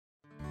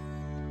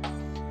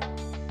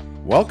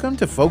Welcome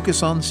to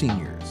Focus on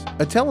Seniors,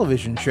 a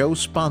television show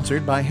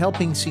sponsored by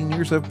Helping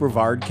Seniors of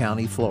Brevard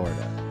County,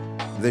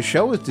 Florida. The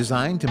show is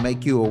designed to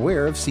make you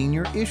aware of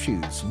senior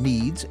issues,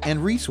 needs,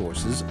 and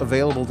resources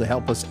available to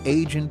help us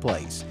age in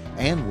place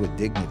and with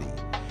dignity.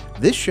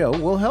 This show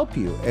will help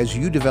you as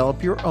you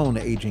develop your own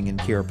aging and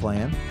care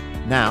plan.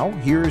 Now,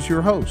 here is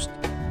your host,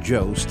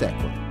 Joe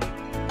Steckler.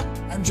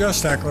 I'm Joe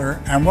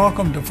Steckler, and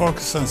welcome to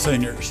Focus on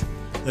Seniors,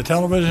 the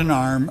television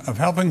arm of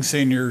Helping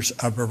Seniors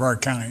of Brevard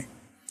County.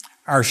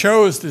 Our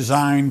show is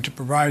designed to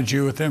provide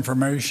you with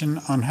information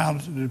on how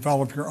to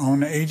develop your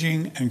own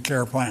aging and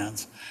care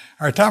plans.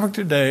 Our topic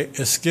today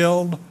is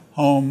skilled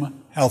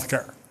home health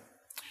care.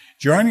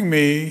 Joining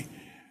me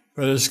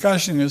for the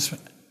discussion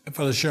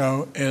for the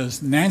show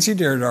is Nancy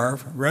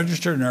Deardorff,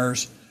 registered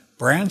nurse,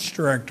 branch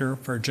director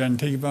for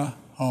Gentiva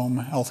Home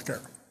Health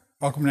Care.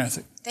 Welcome,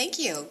 Nancy. Thank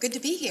you. Good to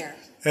be here.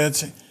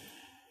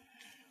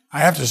 I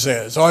have to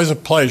say, it's always a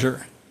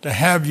pleasure to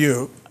have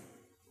you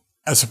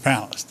as a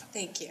panelist.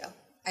 Thank you.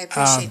 I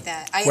appreciate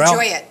that. I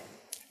enjoy it.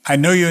 I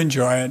know you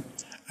enjoy it.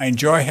 I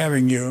enjoy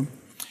having you.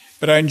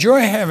 But I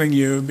enjoy having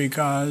you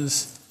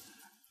because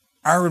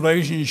our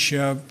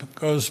relationship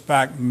goes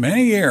back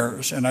many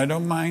years, and I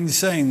don't mind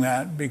saying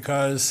that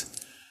because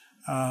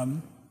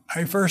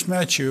I first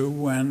met you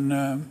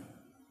when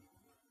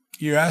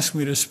you asked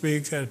me to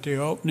speak at the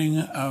opening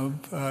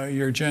of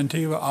your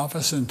Gentiva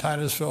office in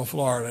Titusville,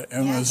 Florida.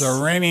 It was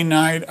a rainy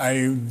night.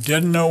 I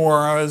didn't know where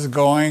I was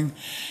going,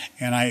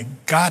 and I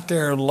got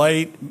there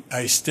late.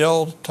 I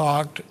still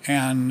talked,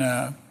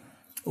 and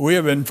we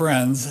have been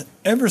friends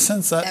ever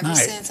since that night. Ever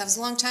since. That was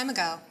a long time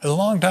ago. It was a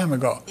long time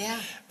ago. Yeah.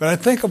 But I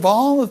think of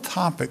all the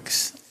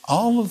topics,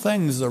 all the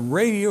things, the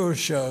radio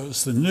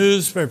shows, the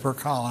newspaper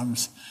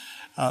columns,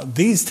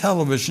 these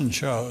television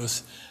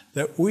shows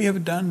that we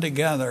have done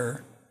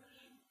together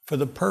for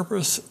the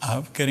purpose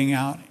of getting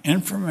out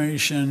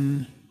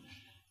information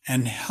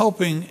and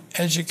helping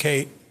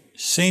educate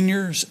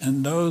seniors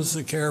and those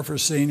that care for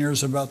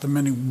seniors about the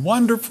many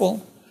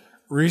wonderful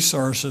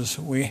resources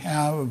we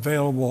have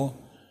available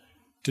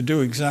to do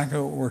exactly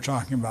what we're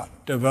talking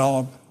about,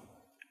 develop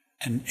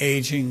an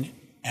aging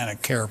and a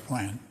care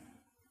plan.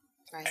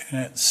 Right.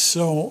 And it's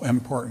so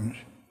important.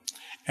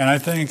 And I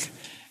think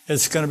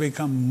it's going to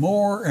become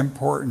more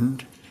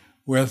important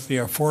with the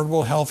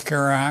Affordable Health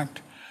Care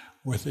Act,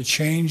 with the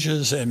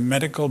changes in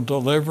medical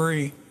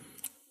delivery,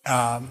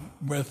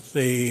 with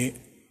the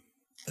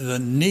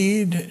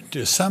need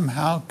to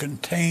somehow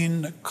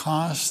contain the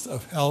cost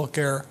of health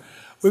care.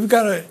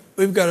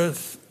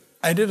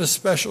 I did a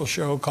special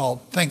show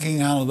called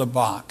Thinking Out of the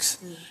Box.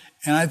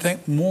 And I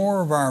think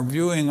more of our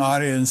viewing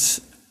audience,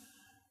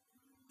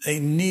 they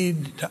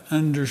need to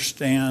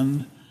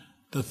understand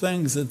the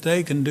things that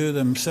they can do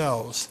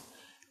themselves.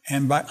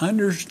 And by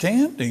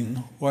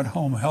understanding what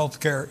home health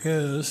care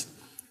is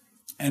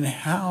and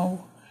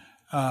how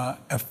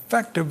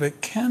effective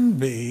it can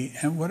be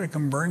and what it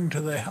can bring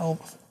to the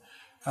health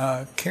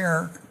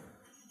care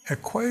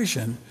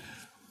equation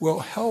will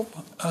help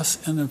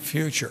us in the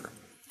future.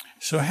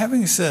 So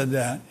having said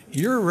that,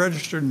 you're a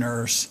registered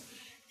nurse.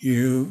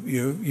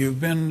 You've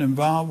been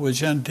involved with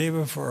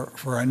Gentiva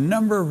for a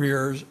number of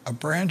years, a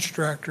branch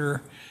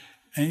director,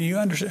 and you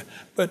understand.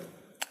 But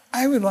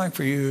I would like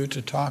for you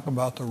to talk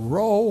about the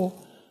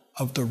role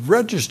of the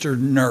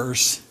registered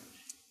nurse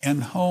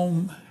in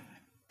home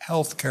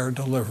health care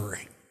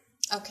delivery.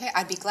 Okay,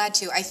 I'd be glad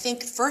to. I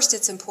think first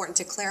it's important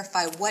to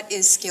clarify what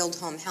is skilled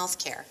home health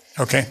care.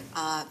 Okay.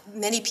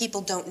 Many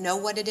people don't know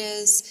what it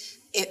is.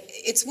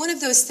 It's one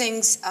of those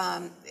things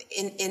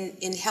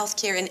in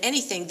healthcare, in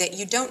anything, that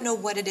you don't know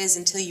what it is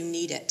until you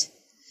need it.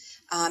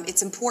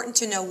 It's important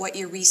to know what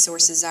your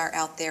resources are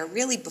out there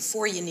really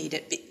before you need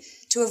it,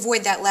 to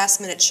avoid that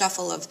last-minute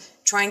shuffle of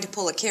trying to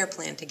pull a care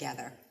plan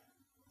together.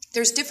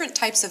 There's different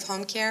types of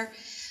home care.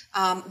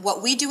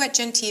 What we do at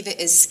Gentiva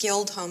is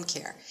skilled home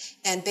care,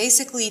 and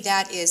basically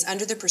that is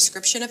under the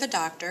prescription of a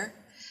doctor.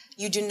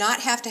 You do not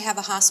have to have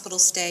a hospital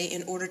stay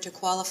in order to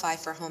qualify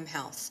for home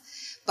health.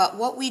 But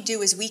what we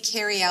do is we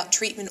carry out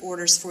treatment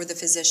orders for the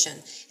physician,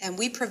 and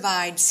we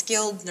provide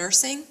skilled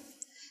nursing,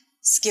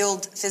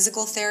 skilled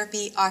physical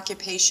therapy,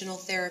 occupational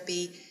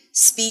therapy,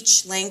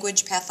 speech,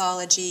 language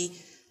pathology,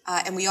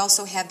 and we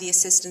also have the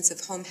assistance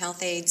of home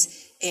health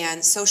aides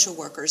and social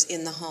workers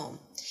in the home.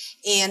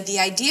 And the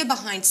idea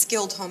behind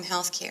skilled home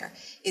health care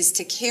is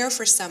to care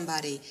for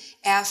somebody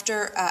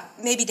after,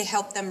 maybe to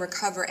help them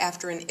recover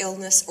after an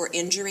illness or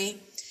injury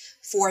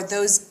for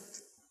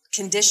those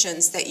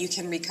conditions that you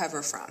can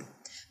recover from.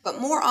 But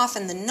more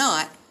often than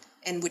not,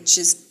 and which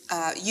is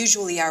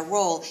usually our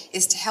role,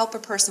 is to help a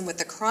person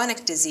with a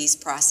chronic disease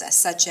process,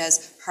 such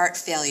as heart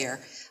failure,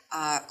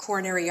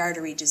 coronary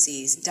artery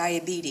disease,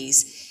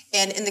 diabetes.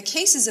 And in the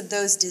cases of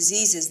those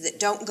diseases that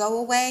don't go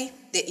away,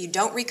 that you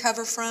don't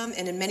recover from,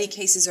 and in many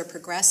cases are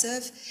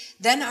progressive,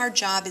 then our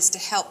job is to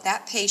help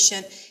that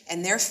patient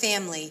and their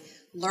family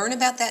learn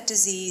about that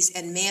disease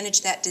and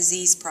manage that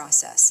disease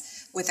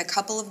process with a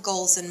couple of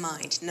goals in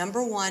mind.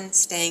 Number one,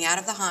 staying out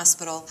of the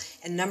hospital,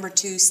 and number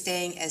two,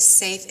 staying as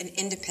safe and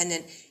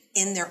independent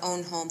in their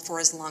own home for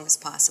as long as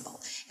possible.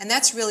 And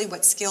that's really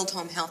what skilled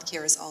home health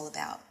care is all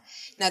about.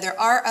 Now, there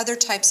are other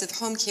types of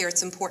home care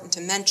it's important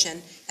to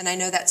mention, and I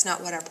know that's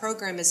not what our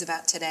program is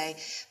about today,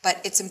 but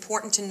it's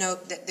important to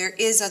note that there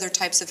is other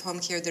types of home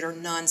care that are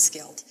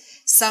non-skilled.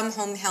 Some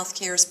home health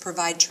cares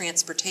provide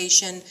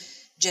transportation.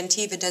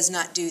 Gentiva does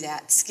not do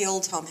that.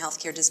 Skilled home health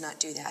care does not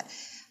do that.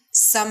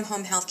 Some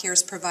home health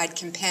cares provide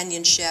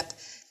companionship,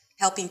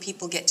 helping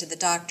people get to the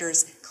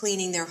doctors,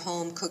 cleaning their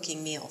home,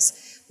 cooking meals.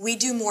 We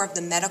do more of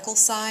the medical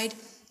side,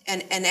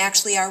 and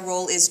actually our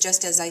role is,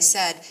 just as I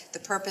said, the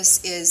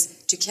purpose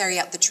is to carry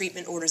out the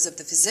treatment orders of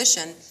the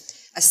physician,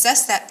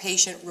 assess that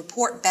patient,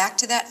 report back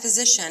to that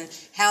physician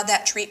how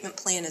that treatment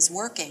plan is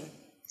working.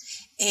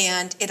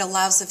 And it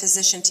allows the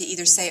physician to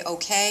either say,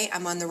 okay,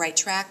 I'm on the right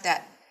track,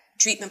 that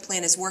treatment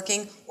plan is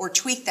working, or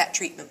tweak that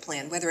treatment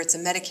plan, whether it's a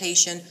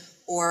medication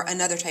or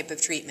another type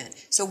of treatment.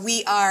 So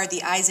we are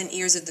the eyes and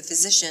ears of the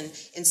physician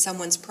in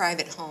someone's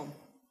private home.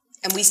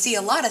 And we see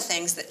a lot of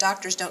things that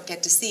doctors don't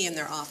get to see in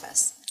their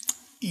office.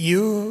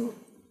 You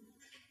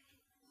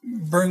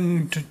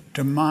bring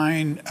to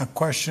mind a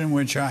question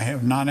which I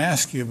have not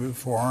asked you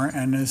before,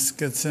 and this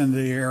gets into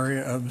the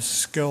area of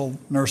skilled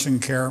nursing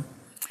care.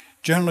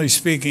 Generally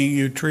speaking,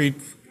 you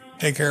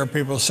take care of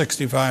people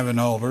 65 and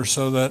older,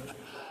 so that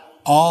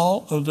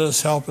all of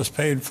this help is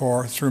paid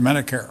for through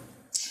Medicare.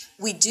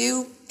 We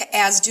do,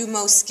 as do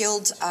most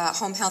skilled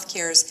home health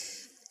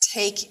cares,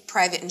 take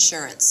private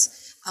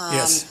insurance.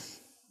 Yes.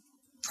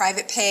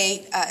 Private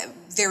pay,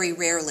 very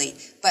rarely,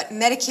 but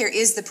Medicare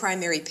is the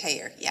primary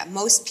payer. Yeah,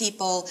 most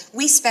people,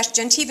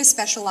 Gentiva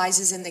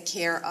specializes in the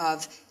care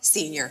of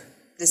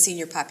the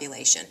senior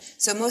population.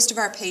 So most of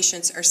our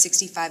patients are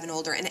 65 and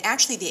older, and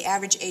actually the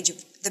average age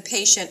of the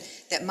patient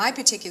that my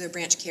particular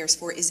branch cares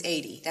for is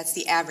 80. That's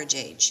the average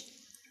age.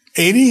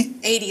 80?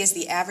 80 is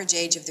the average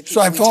age of the people.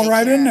 So I fall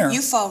right in there.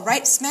 You fall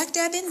right smack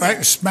dab in there.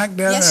 Right smack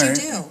dab in there.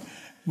 Yes, you do.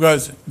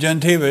 Because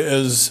Gentiva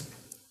is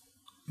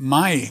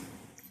my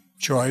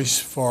choice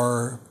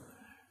for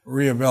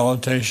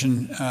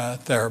rehabilitation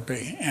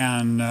therapy,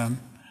 and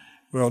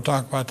we'll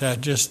talk about that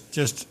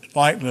just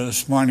lightly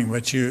this morning.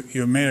 But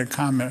you made a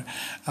comment.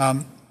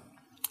 Have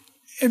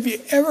you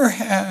ever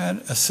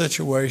had a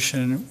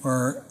situation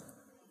where,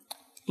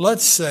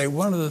 let's say,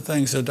 one of the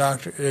things a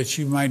doctor that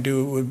you might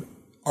do would,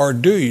 or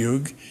do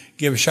you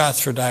give shots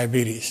for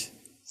diabetes?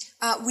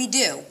 We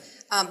do.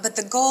 But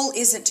the goal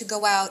isn't to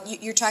go out,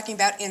 you're talking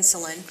about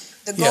insulin.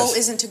 The goal Yes.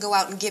 isn't to go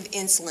out and give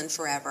insulin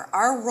forever.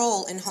 Our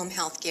role in home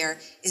health care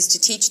is to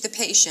teach the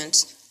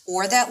patient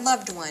or that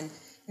loved one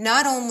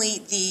not only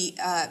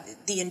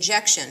the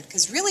injection,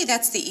 because really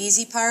that's the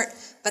easy part,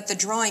 but the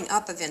drawing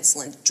up of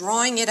insulin,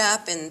 drawing it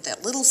up in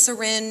that little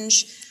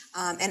syringe,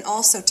 and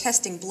also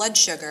testing blood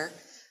sugar.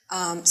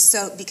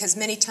 Because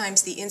many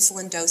times the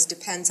insulin dose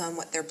depends on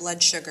what their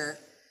blood sugar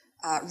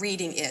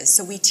reading is.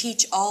 So we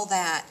teach all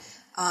that.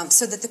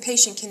 So that the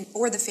patient can,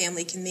 or the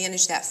family can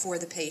manage that for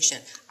the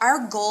patient.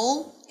 Our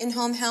goal in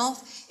home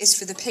health is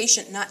for the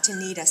patient not to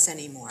need us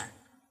anymore.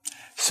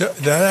 So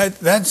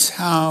that's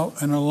how,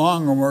 in the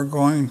long run, we're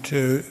going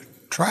to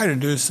try to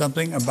do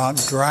something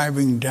about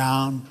driving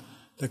down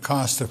the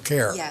cost of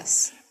care.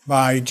 Yes.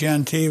 By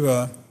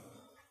Gentiva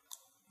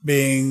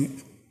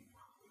being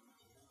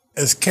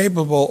as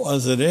capable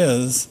as it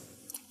is,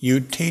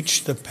 you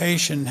teach the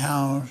patient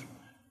how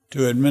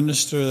to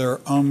administer their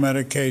own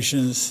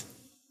medications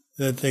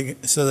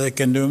so they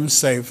can do them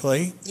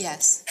safely.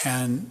 Yes.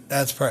 And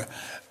that's part.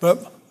 But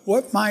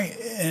what might,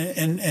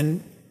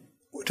 in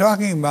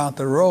talking about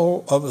the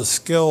role of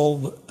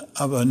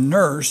a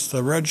nurse,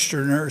 the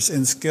registered nurse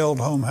in skilled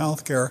home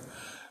health care,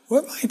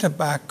 what might the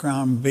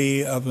background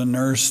be of a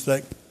nurse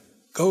that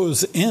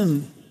goes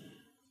in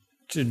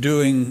to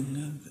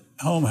doing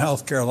home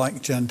health care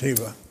like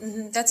Gentiva?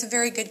 Mm-hmm. That's a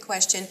very good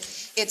question.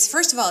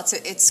 First of all,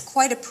 it's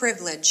quite a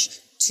privilege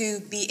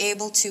to be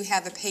able to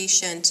have a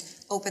patient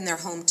open their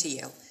home to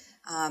you.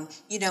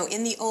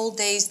 In the old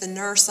days, the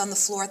nurse on the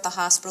floor at the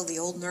hospital, the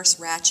old nurse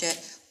Ratchet,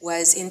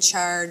 was in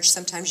charge.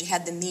 Sometimes you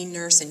had the mean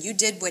nurse, and you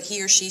did what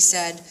he or she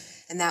said,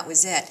 and that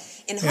was it.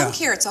 In home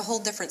care, it's a whole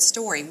different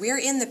story. We're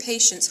in the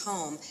patient's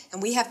home,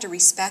 and we have to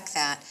respect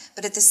that.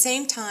 But at the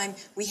same time,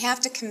 we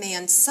have to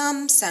command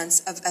some sense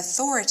of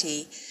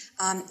authority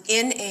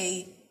in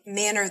a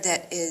manner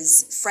that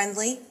is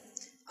friendly.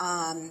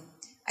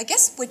 I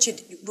guess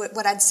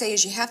what I'd say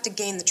is you have to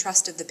gain the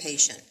trust of the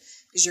patient,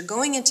 because you're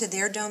going into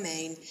their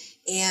domain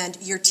and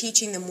you're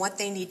teaching them what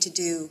they need to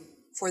do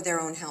for their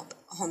own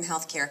home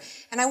health care.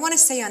 And I want to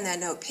say on that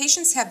note,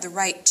 patients have the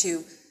right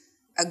to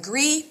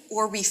agree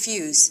or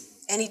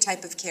refuse any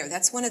type of care.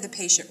 That's one of the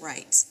patient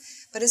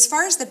rights. But as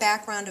far as the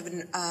background of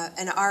an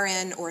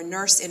RN or a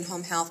nurse in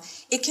home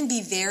health, it can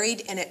be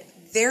varied, and it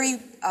very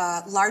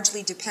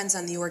largely depends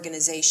on the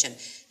organization.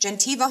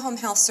 Gentiva Home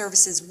Health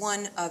Service is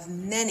one of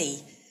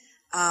many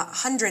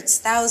hundreds,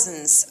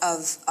 thousands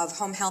of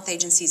home health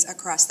agencies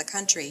across the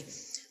country,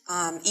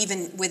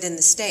 even within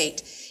the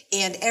state.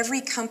 And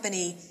every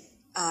company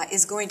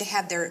is going to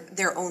have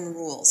their own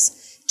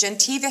rules.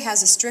 Gentiva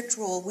has a strict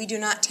rule. We do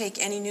not take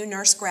any new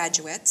nurse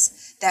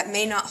graduates. That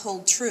may not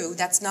hold true.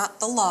 That's not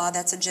the law.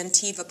 That's a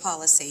Gentiva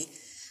policy.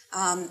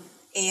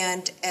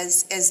 And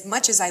as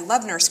much as I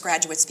love nurse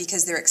graduates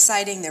because they're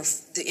exciting,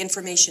 the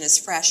information is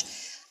fresh,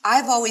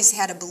 I've always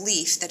had a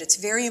belief that it's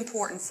very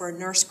important for a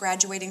nurse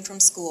graduating from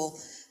school,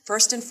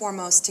 first and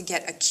foremost, to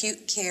get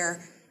acute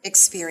care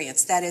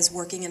experience, that is,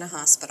 working in a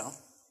hospital.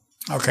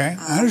 Okay,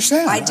 I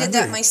understand. I did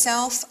that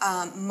myself.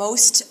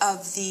 Most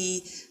of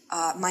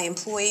my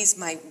employees,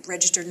 my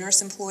registered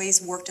nurse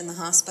employees, worked in the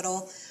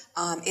hospital.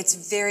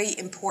 It's very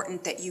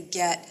important that you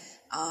get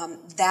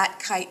that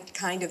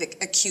kind of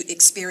acute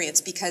experience,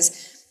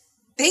 because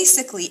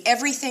basically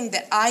everything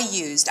that I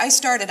used, I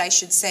started, I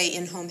should say,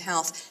 in home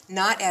health,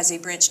 not as a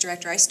branch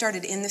director. I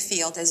started in the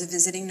field as a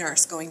visiting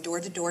nurse, going door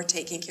to door,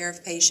 taking care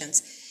of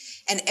patients.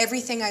 And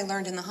everything I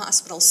learned in the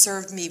hospital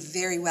served me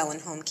very well in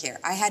home care.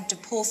 I had to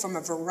pull from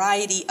a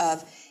variety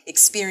of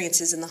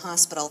experiences in the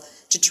hospital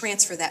to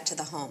transfer that to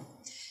the home.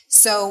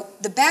 So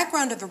the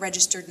background of a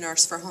registered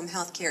nurse for home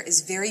health care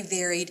is very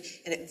varied,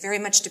 and it very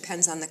much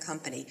depends on the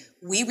company.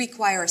 We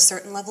require a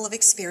certain level of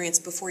experience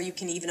before you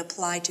can even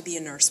apply to be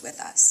a nurse with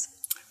us.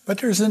 But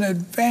there's an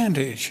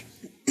advantage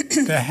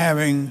to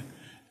having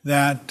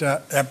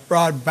that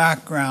broad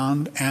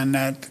background and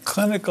that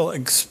clinical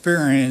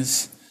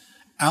experience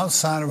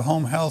outside of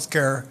home health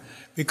care,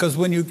 because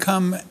when you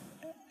come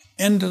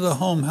into the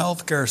home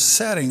health care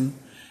setting,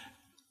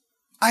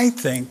 I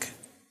think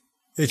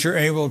that you're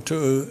able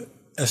to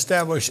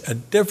establish a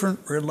different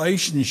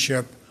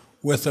relationship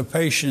with the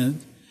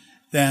patient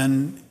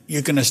than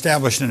you can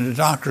establish in a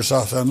doctor's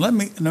office. And let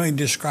me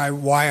describe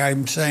why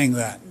I'm saying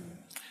that.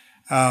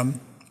 I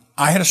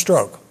had a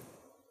stroke.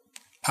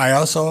 I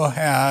also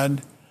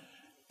had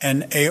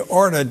an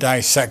aorta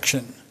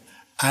dissection.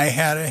 I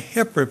had a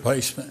hip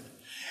replacement.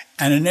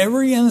 And in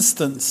every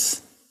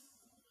instance,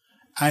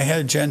 I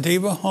had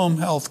Gentiva Home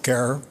Health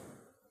Care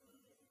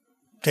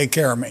take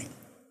care of me.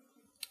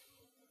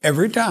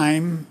 Every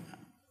time,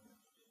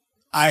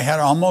 I had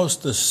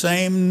almost the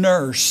same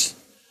nurse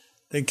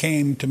that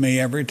came to me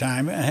every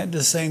time, and I had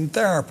the same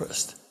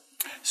therapist.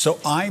 So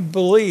I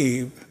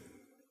believe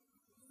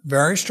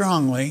very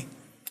strongly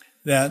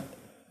that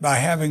by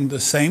having the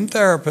same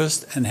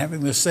therapist and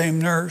having the same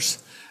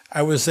nurse,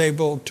 I was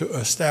able to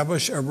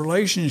establish a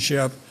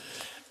relationship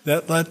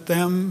that let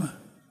them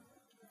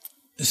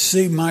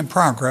see my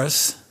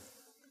progress,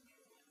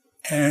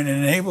 and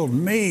enabled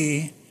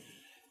me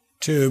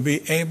to be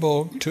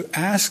able to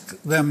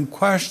ask them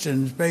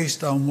questions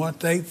based on what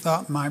they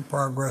thought my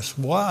progress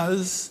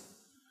was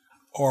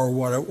or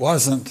what it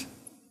wasn't.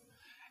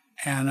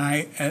 And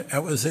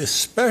it was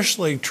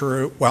especially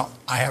true, well,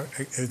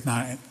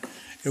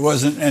 it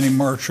wasn't any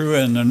more true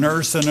in the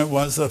nurse than it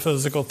was the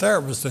physical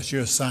therapist that you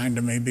assigned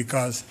to me,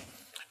 because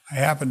I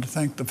happen to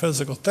think the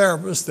physical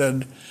therapist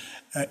did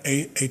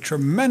a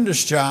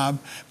tremendous job,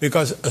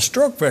 because a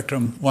stroke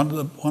victim, one of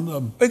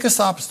the biggest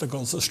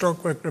obstacles a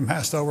stroke victim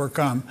has to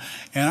overcome,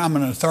 and I'm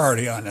an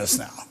authority on this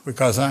now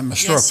because I'm a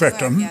stroke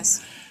victim,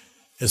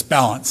 is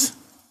balance.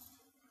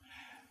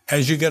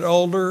 As you get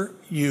older,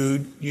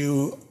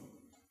 you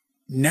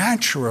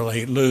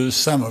naturally lose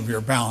some of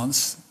your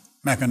balance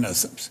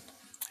mechanisms.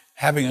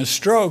 Having a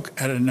stroke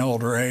at an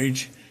older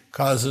age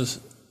causes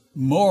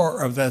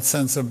more of that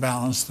sense of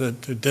balance to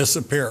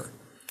disappear.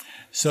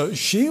 So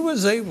she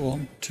was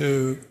able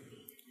to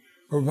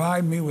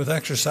provide me with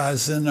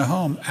exercises in the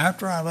home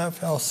after I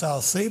left Health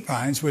South Sea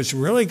Pines, which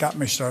really got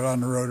me started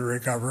on the road to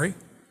recovery.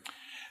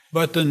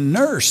 But the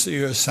nurse that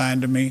you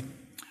assigned to me,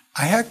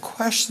 I had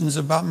questions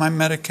about my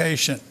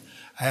medication.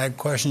 I had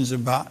questions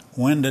about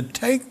when to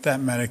take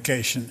that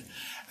medication.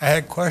 I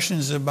had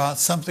questions about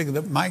something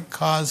that might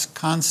cause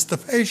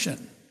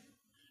constipation.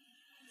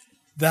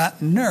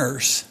 That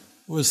nurse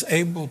was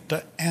able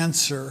to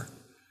answer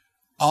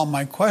all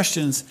my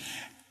questions,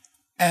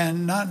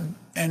 and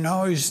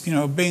always,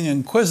 being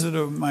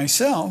inquisitive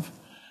myself,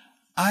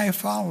 I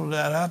followed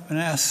that up and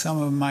asked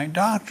some of my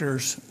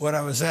doctors what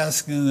I was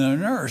asking the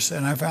nurse,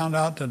 and I found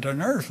out that the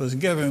nurse was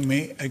giving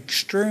me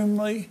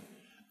extremely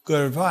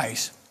good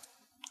advice.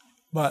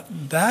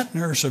 But that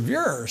nurse of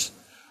yours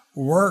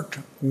worked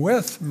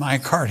with my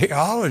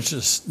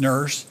cardiologist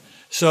nurse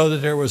so that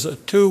there was a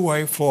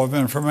two-way flow of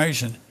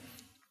information.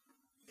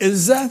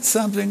 Is that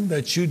something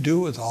that you do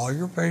with all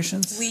your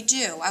patients? We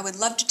do. I would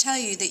love to tell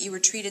you that you were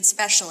treated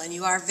special, and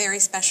you are very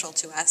special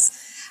to us.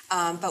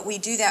 But we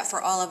do that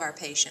for all of our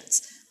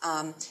patients.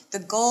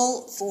 The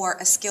goal for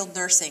a skilled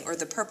nursing, or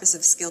the purpose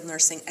of skilled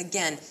nursing,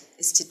 again,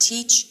 is to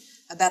teach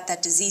about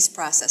that disease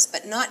process,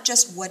 but not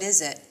just what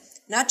is it,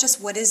 not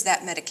just what is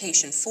that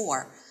medication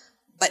for,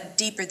 but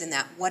deeper than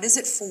that. What is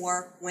it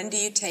for? When do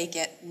you take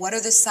it? What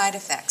are the side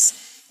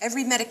effects?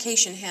 Every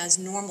medication has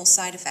normal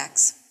side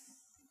effects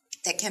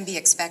that can be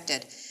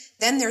expected.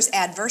 Then there's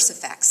adverse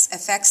effects,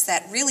 effects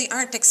that really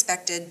aren't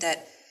expected,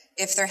 that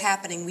if they're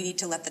happening, we need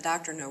to let the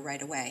doctor know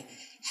right away.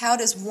 How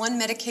does one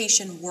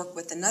medication work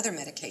with another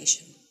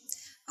medication?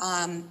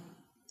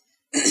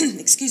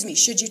 Excuse me,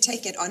 should you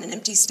take it on an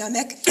empty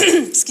stomach?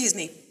 Excuse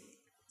me.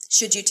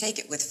 Should you take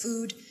it with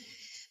food?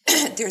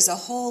 there's a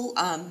whole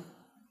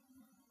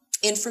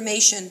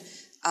information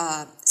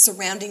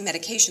surrounding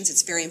medications.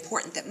 It's very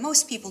important that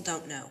most people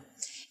don't know.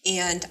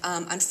 And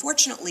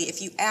unfortunately,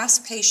 if you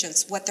ask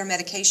patients what their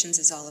medications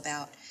is all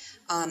about,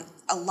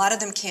 a lot of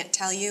them can't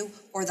tell you,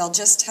 or they'll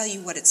just tell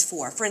you what it's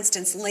for. For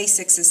instance,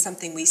 Lasix is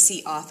something we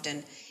see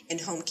often in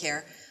home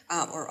care,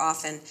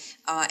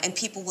 and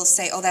people will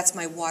say, oh, that's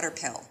my water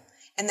pill.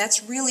 And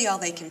that's really all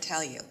they can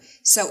tell you.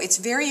 So it's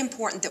very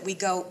important that we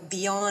go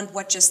beyond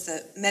what just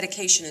the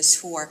medication is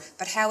for,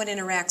 but how it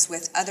interacts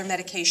with other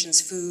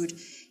medications, food,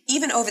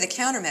 even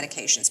over-the-counter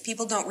medications.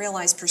 People don't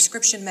realize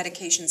prescription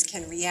medications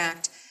can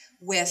react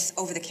with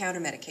over-the-counter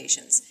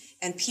medications.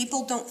 And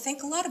people don't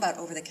think a lot about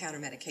over-the-counter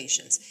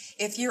medications.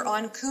 If you're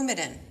on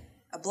Coumadin,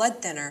 a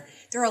blood thinner,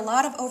 there are a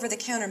lot of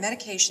over-the-counter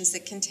medications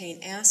that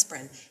contain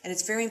aspirin, and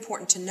it's very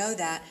important to know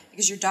that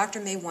because your doctor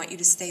may want you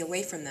to stay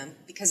away from them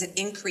because it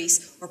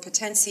increases or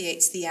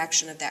potentiates the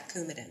action of that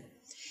Coumadin.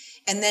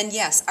 And then,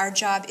 yes, our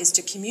job is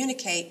to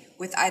communicate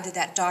with either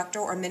that doctor,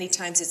 or many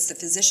times it's the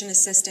physician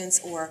assistants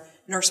or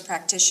nurse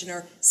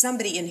practitioner,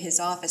 somebody in his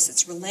office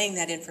that's relaying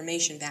that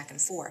information back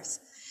and forth.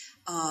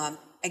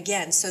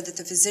 Again, so that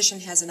the physician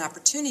has an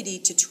opportunity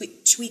to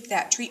tweak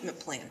that treatment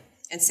plan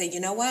and say, you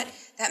know what,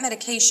 that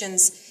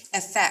medication's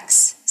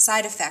effects,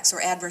 side effects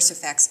or adverse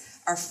effects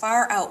are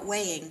far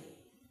outweighing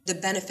the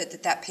benefit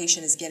that that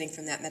patient is getting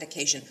from that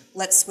medication.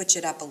 Let's switch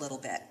it up a little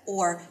bit.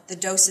 Or the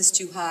dose is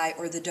too high,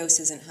 or the dose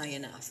isn't high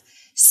enough.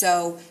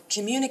 So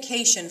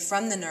communication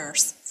from the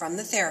nurse, from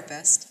the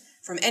therapist,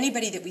 from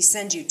anybody that we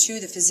send you to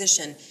the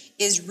physician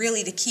is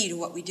really the key to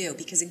what we do,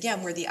 because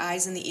again, we're the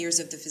eyes and the ears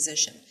of the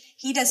physician.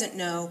 He doesn't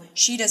know,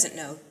 she doesn't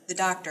know, the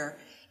doctor,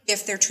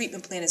 if their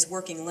treatment plan is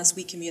working unless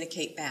we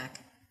communicate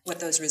back what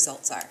those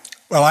results are.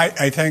 Well,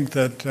 I think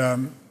that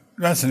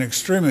that's an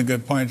extremely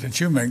good point that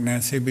you make,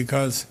 Nancy,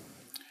 because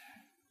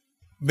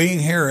being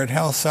here at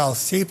Health South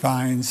Sea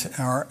Pines,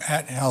 or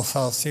at Health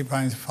South Sea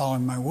Pines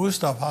following my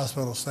Wusthof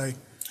Hospital stay,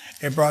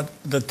 it brought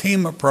the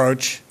team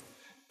approach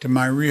to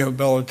my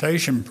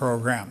rehabilitation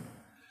program.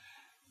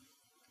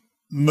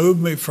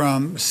 Moved me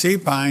from Sea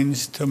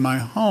Pines to my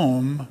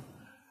home.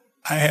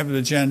 I have the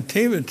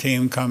Gentiva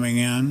team coming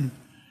in,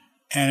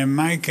 and in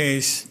my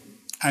case,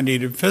 I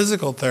needed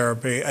physical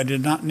therapy. I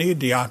did not need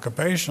the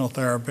occupational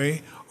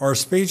therapy or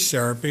speech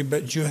therapy,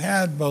 but you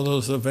had both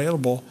those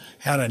available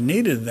had I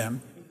needed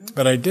them,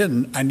 but I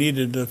didn't. I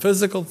needed the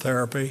physical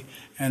therapy,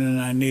 and then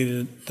I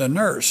needed the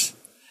nurse.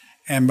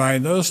 And by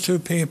those two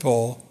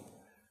people,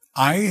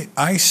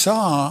 I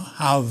saw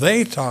how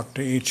they talked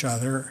to each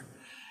other,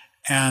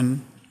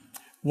 and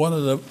one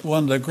of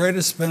the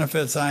greatest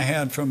benefits I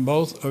had from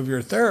both of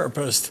your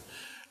therapists,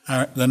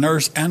 the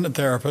nurse and the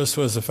therapist,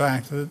 was the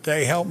fact that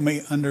they helped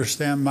me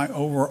understand my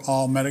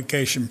overall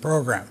medication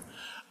program.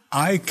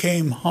 I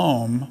came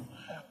home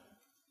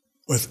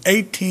with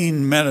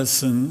 18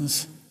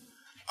 medicines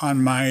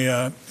on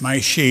my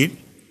sheet,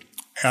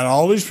 got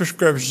all these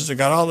prescriptions, I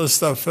got all this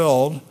stuff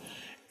filled,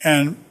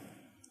 and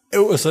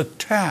it was a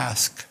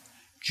task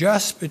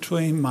just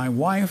between my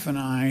wife and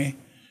I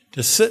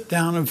to sit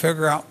down and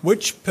figure out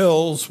which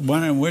pills,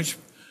 when, and which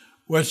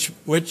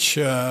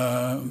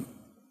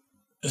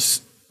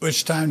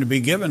time to be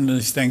given to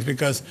these things,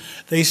 because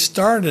they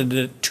started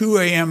at 2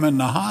 a.m. in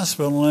the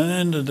hospital and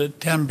ended at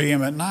 10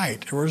 p.m. at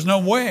night. There was no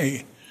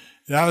way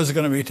that I was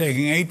going to be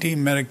taking 18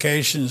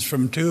 medications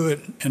from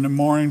 2 in the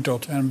morning till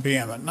 10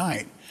 p.m. at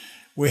night.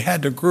 We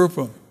had to group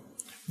them.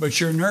 But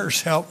your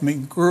nurse helped me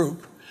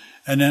group,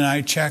 and then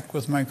I checked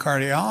with my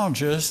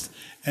cardiologist,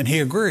 and he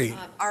agreed.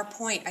 Our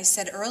point, I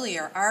said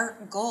earlier, our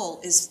goal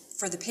is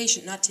for the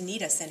patient not to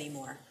need us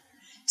anymore.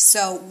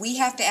 So we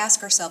have to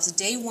ask ourselves,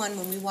 day one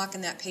when we walk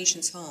in that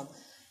patient's home,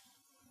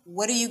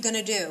 what are you going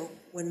to do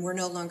when we're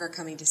no longer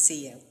coming to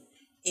see you?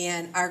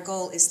 And our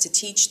goal is to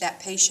teach that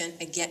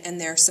patient, again,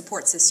 and their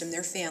support system,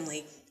 their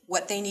family,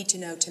 what they need to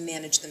know to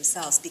manage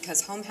themselves,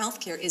 because home health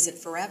care isn't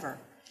forever.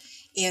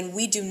 And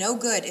we do no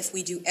good if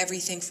we do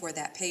everything for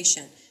that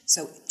patient.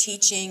 So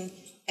teaching,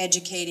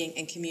 educating,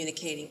 and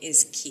communicating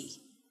is key.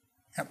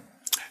 Yep.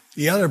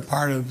 The other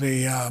part of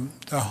the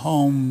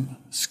home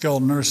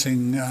skilled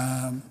nursing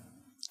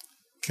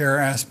care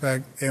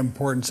aspect, the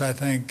importance, I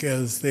think,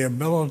 is the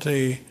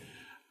ability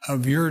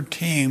of your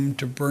team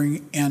to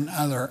bring in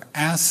other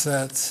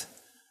assets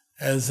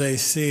as they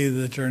see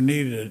that they're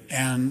needed.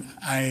 And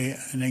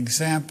an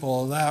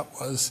example of that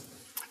was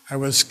I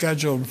was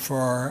scheduled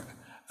for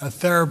a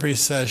therapy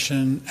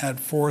session at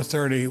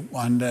 4:30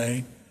 one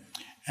day,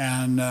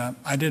 and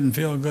I didn't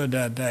feel good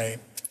that day.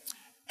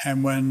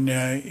 And when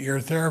your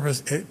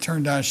therapist, it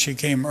turned out she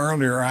came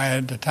earlier. I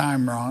had the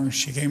time wrong.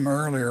 She came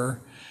earlier,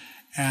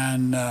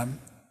 and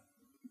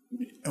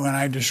when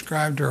I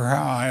described to her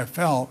how I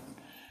felt,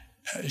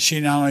 she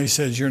not only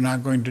says, "You're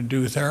not going to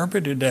do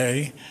therapy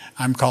today,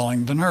 I'm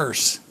calling the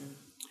nurse."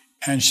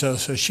 And so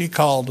she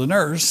called the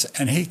nurse,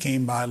 and he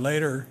came by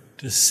later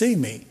to see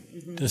me,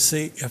 to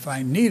see if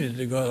I needed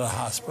to go to the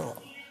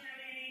hospital.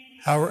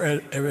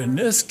 However, in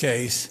this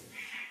case,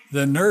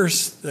 The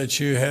nurse that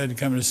you had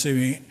come to see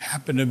me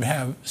happened to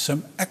have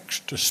some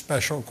extra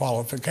special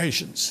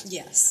qualifications.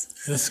 Yes.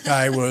 This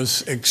guy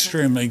was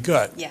extremely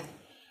good. Yeah.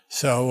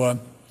 So,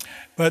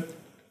 but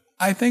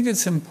I think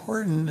it's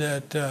important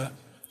that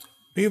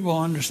people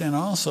understand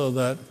also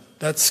that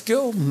that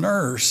skilled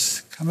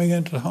nurse coming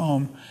into the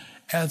home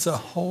adds a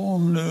whole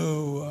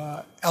new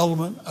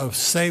element of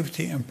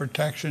safety and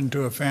protection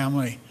to a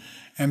family.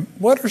 And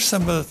what are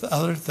some of the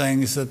other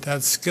things that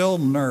that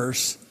skilled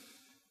nurse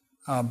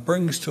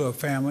brings to a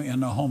family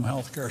in a home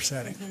health care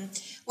setting?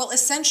 Well,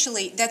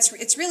 essentially,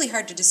 it's really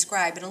hard to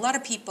describe, and a lot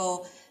of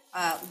people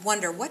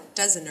wonder, what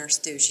does a nurse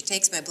do? She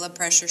takes my blood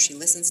pressure, she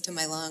listens to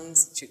my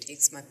lungs, she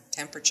takes my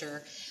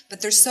temperature, but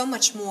there's so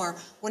much more.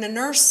 When a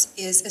nurse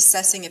is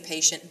assessing a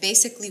patient,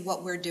 basically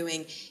what we're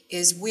doing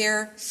is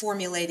we're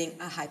formulating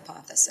a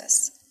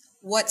hypothesis.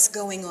 What's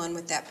going on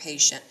with that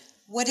patient?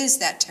 What is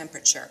that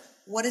temperature?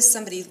 What is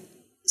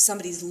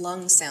somebody's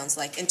lung sounds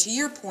like? And to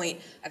your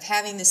point of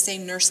having the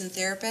same nurse and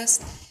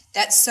therapist,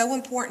 that's so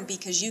important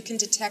because you can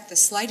detect the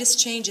slightest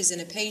changes in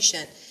a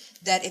patient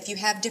that if you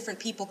have different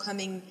people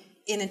coming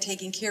in and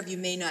taking care of you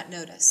may not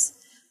notice.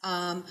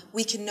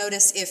 We can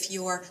notice if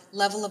your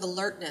level of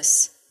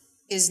alertness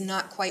is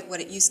not quite what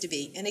it used to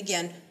be. And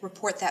again,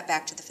 report that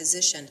back to the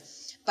physician.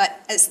 But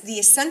as the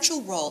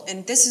essential role,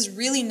 and this is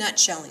really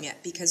nutshelling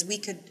it because we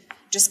could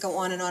just go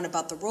on and on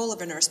about the role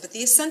of a nurse, but the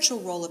essential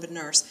role of a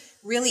nurse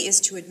really is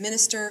to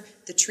administer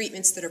the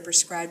treatments that are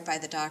prescribed by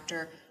the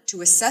doctor,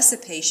 to assess a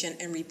patient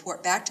and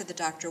report back to the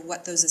doctor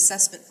what those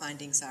assessment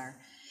findings are,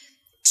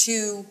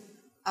 to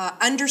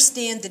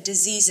understand the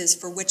diseases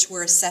for which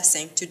we're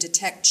assessing, to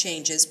detect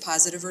changes,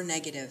 positive or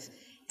negative,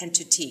 and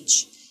to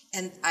teach.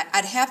 And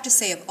I'd have to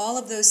say of all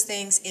of those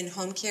things in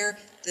home care,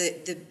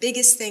 the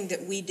biggest thing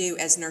that we do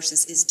as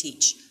nurses is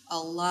teach. A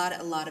lot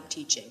of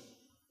teaching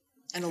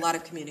and a lot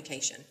of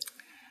communication.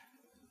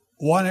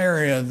 One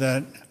area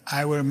that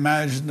I would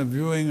imagine the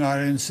viewing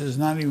audience is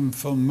not even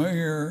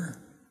familiar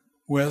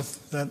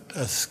with that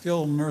a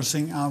skilled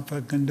nursing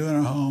outfit can do in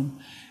a home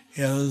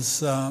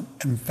is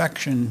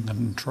infection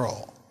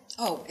control.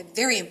 Oh,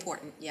 very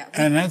important, yeah.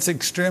 And that's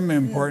extremely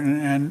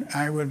important, and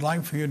I would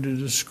like for you to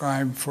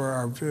describe for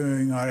our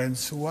viewing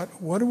audience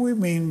what do we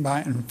mean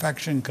by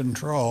infection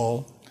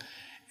control,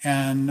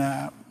 and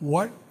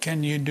what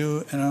can you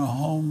do in a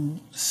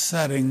home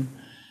setting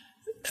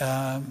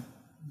to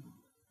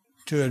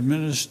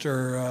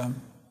administer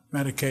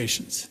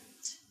medications?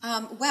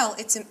 Well,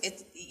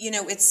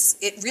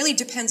 it really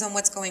depends on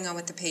what's going on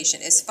with the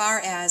patient. As far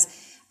as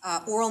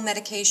oral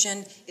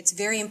medication, it's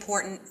very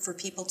important for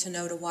people to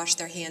know to wash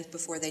their hands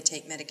before they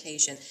take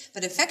medication.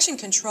 But infection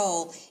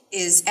control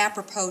is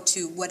apropos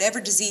to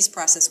whatever disease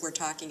process we're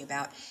talking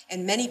about.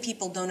 And many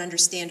people don't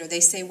understand, or they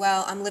say,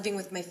 well, I'm living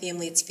with my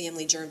family, it's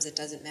family germs, it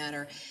doesn't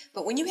matter.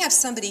 But when you have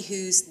somebody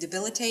who's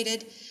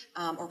debilitated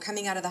or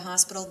coming out of the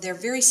hospital, they're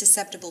very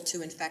susceptible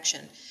to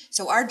infection.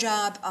 So our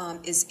job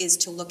is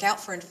to look out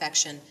for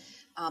infection,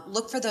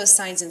 look for those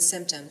signs and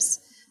symptoms,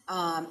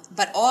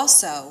 but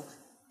also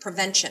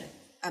prevention.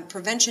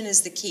 Prevention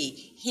is the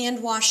key.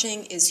 Hand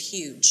washing is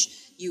huge.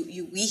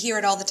 We hear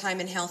it all the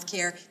time in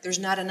healthcare. There's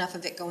not enough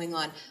of it going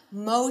on.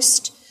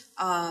 Most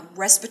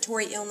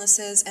respiratory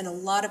illnesses and a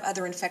lot of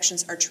other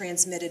infections are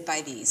transmitted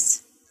by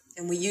these,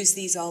 and we use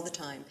these all the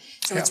time.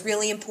 So It's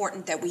really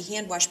important that we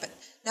hand wash, but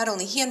not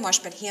only hand wash,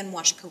 but hand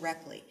wash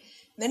correctly.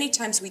 Many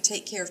times we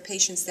take care of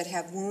patients that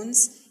have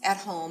wounds at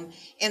home,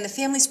 and the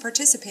family's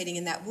participating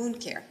in that wound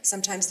care.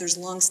 Sometimes there's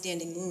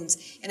long-standing wounds,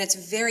 and it's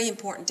very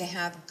important to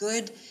have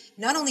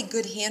not only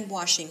good hand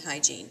washing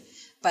hygiene,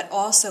 but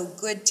also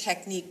good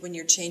technique when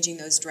you're changing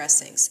those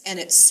dressings. And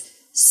it's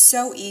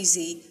so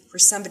easy for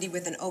somebody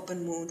with an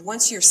open wound.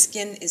 Once your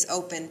skin is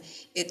open,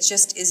 it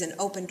just is an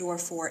open door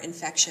for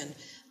infection.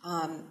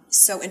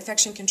 So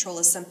infection control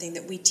is something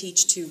that we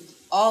teach to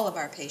all of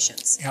our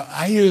patients. Yeah,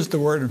 I used the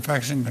word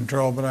infection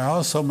control, but I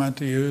also meant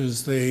to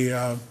use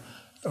the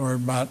word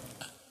about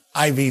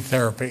IV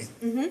therapy.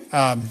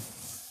 Mm-hmm.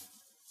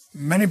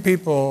 Many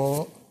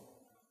people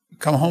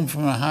come home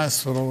from the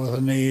hospital with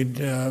a need.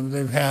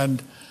 They've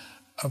had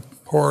a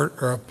port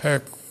or a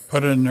pick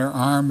put in their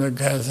arm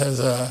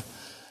that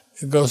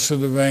it goes through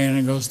the vein and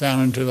it goes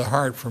down into the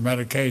heart for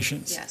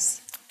medications.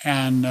 Yes.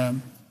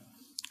 And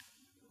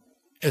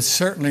it's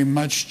certainly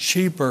much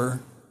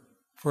cheaper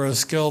for a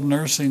skilled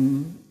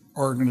nursing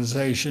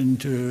organization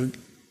to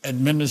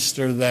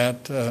administer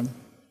that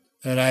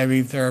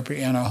IV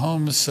therapy in a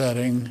home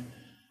setting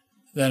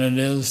than it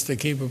is to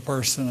keep a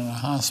person in a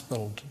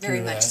hospital to Very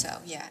do that. much so,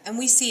 yeah. And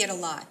we see it a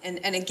lot.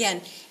 And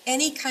again,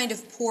 any kind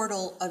of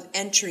portal of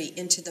entry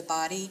into the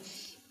body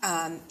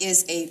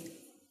is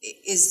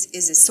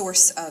a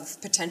source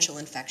of potential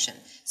infection.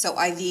 So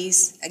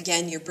IVs,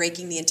 again, you're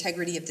breaking the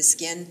integrity of the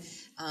skin.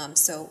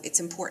 So it's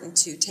important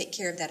to take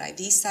care of that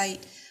IV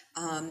site,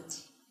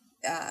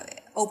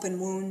 open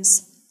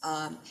wounds,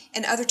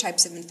 and other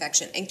types of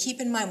infection. And keep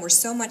in mind, we're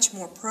so much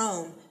more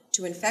prone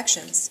to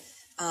infections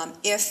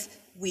if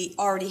we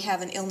already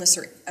have an illness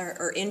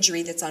or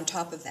injury that's on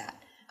top of that.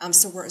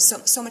 So we're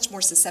so much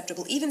more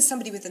susceptible. Even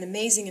somebody with an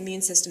amazing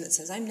immune system that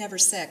says, I'm never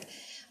sick.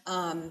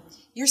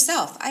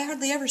 Yourself, I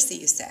hardly ever see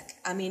you sick.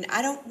 I mean,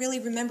 I don't really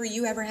remember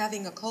you ever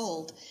having a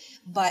cold,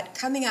 but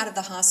coming out of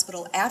the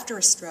hospital after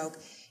a stroke,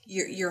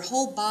 your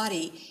whole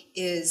body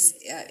is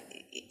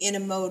in a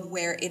mode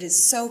where it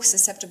is so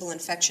susceptible to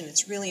infection.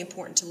 It's really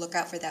important to look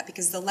out for that,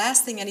 because the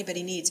last thing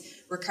anybody needs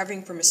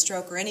recovering from a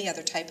stroke or any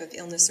other type of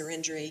illness or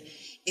injury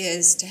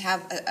is to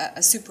have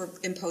a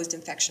superimposed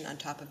infection on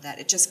top of that.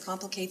 It just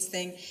complicates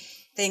things.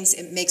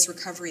 It makes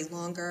recovery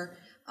longer.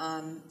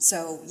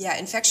 So yeah,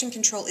 infection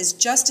control is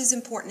just as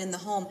important in the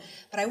home.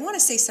 But I want to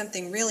say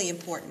something really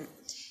important.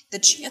 The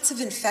chance of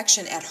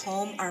infection at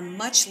home are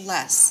much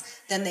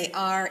less than they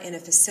are in a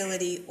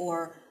facility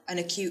or an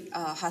acute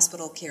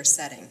hospital care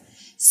setting.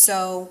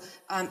 So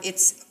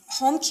it's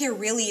home care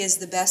really is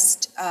the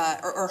best,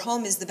 or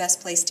home is the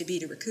best place to be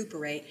to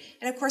recuperate.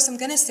 And of course, I'm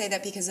going to say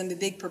that because I'm a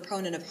big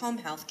proponent of home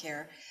health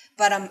care,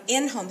 but I'm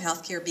in home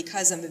health care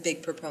because I'm a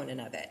big proponent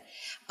of it.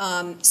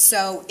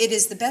 So it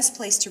is the best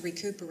place to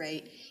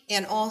recuperate,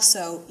 and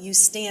also you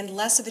stand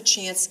less of a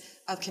chance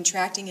of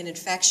contracting an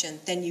infection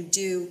than you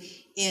do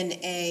in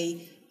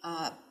a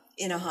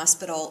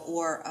hospital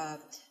or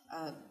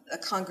a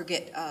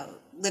congregate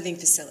living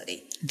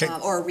facility,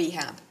 or a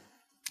rehab.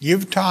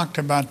 You've talked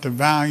about the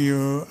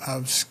value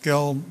of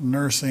skilled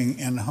nursing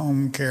in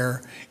home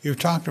care. You've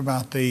talked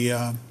about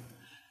the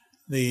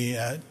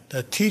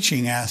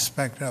teaching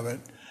aspect of it.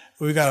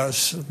 We've got a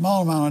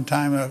small amount of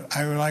time.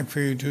 I would like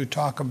for you to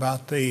talk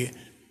about the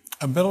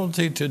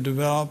ability to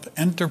develop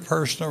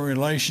interpersonal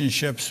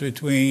relationships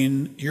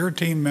between your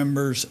team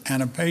members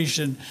and a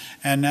patient,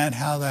 and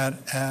how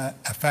that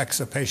affects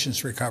a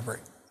patient's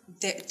recovery.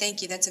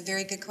 Thank you. That's a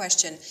very good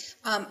question.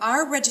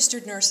 Our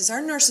registered nurses,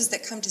 our nurses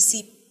that come to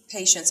see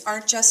patients,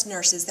 aren't just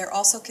nurses. They're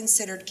also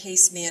considered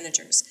case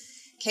managers.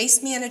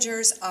 Case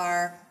managers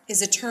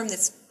is a term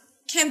that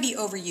can be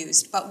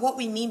overused, but what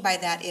we mean by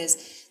that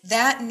is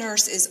that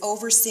nurse is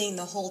overseeing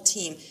the whole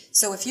team.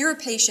 So if you're a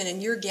patient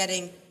and you're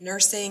getting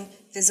nursing,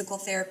 physical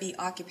therapy,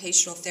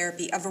 occupational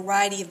therapy, a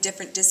variety of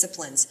different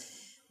disciplines,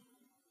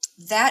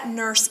 that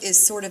nurse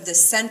is sort of the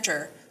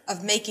center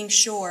of making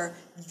sure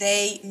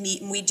they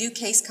meet. And we do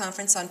case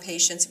conference on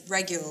patients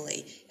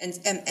regularly, and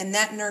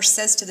that nurse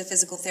says to the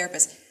physical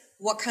therapist,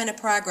 what kind of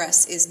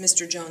progress is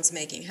Mr. Jones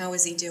making? How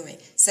is he doing?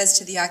 Says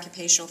to the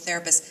occupational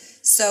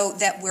therapist, so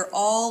that we're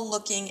all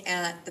looking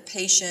at the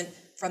patient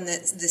from the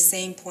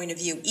same point of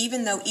view,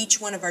 even though each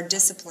one of our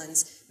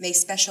disciplines may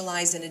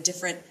specialize in a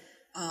different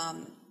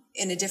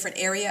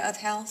area of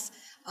health,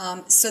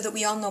 so that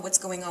we all know what's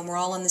going on. We're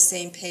all on the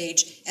same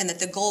page, and that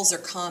the goals are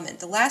common.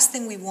 The last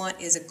thing we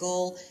want is a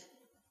goal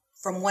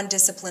from one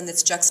discipline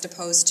that's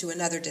juxtaposed to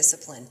another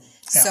discipline.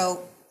 Yeah.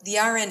 So the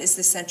RN is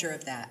the center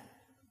of that.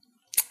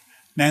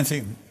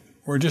 Nancy,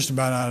 we're just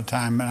about out of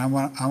time, and I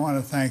want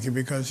to thank you,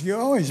 because you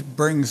always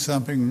bring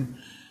something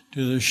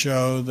to the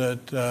show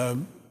that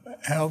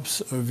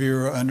helps a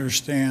viewer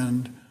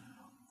understand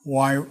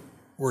why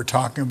we're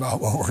talking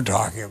about what we're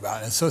talking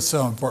about. It's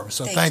so important.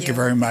 So thank you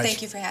very much.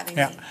 Thank you for having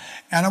me.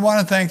 And I want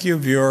to thank you,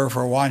 viewer,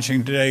 for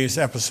watching today's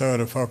episode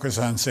of Focus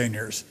on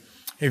Seniors.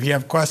 If you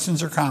have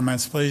questions or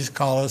comments, please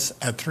call us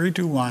at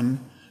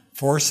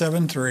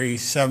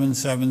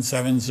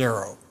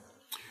 321-473-7770.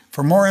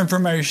 For more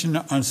information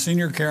on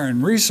senior care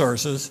and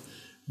resources,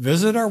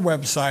 visit our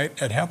website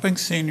at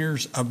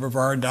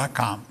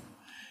helpingseniors.brevard.com.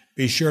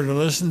 Be sure to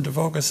listen to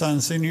Focus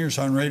on Seniors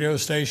on radio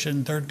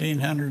station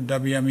 1300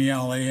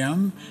 WMEL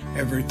AM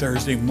every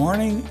Thursday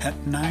morning at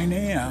 9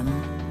 a.m.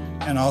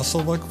 And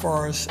also look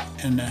for us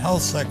in the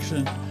health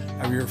section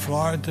of your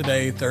Florida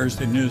Today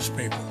Thursday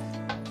newspaper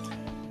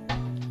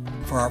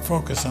for our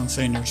Focus on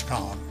Seniors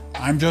column.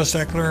 I'm Joe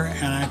Steckler,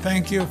 and I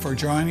thank you for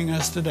joining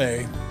us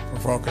today for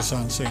Focus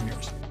on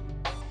Seniors.